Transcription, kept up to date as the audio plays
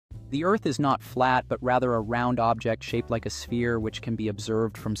The Earth is not flat, but rather a round object shaped like a sphere which can be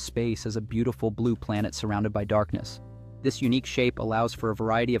observed from space as a beautiful blue planet surrounded by darkness. This unique shape allows for a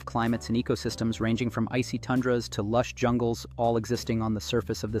variety of climates and ecosystems ranging from icy tundras to lush jungles, all existing on the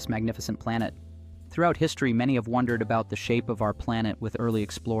surface of this magnificent planet. Throughout history, many have wondered about the shape of our planet, with early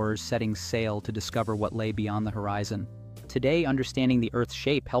explorers setting sail to discover what lay beyond the horizon. Today, understanding the Earth's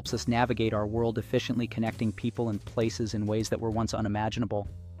shape helps us navigate our world efficiently, connecting people and places in ways that were once unimaginable.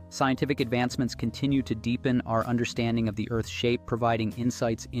 Scientific advancements continue to deepen our understanding of the Earth's shape, providing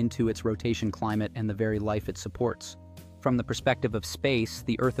insights into its rotation, climate, and the very life it supports. From the perspective of space,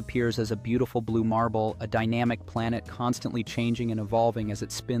 the Earth appears as a beautiful blue marble, a dynamic planet constantly changing and evolving as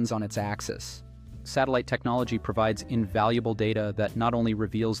it spins on its axis. Satellite technology provides invaluable data that not only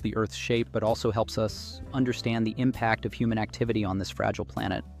reveals the Earth's shape but also helps us understand the impact of human activity on this fragile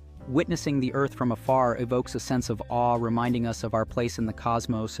planet. Witnessing the Earth from afar evokes a sense of awe, reminding us of our place in the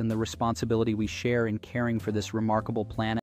cosmos and the responsibility we share in caring for this remarkable planet.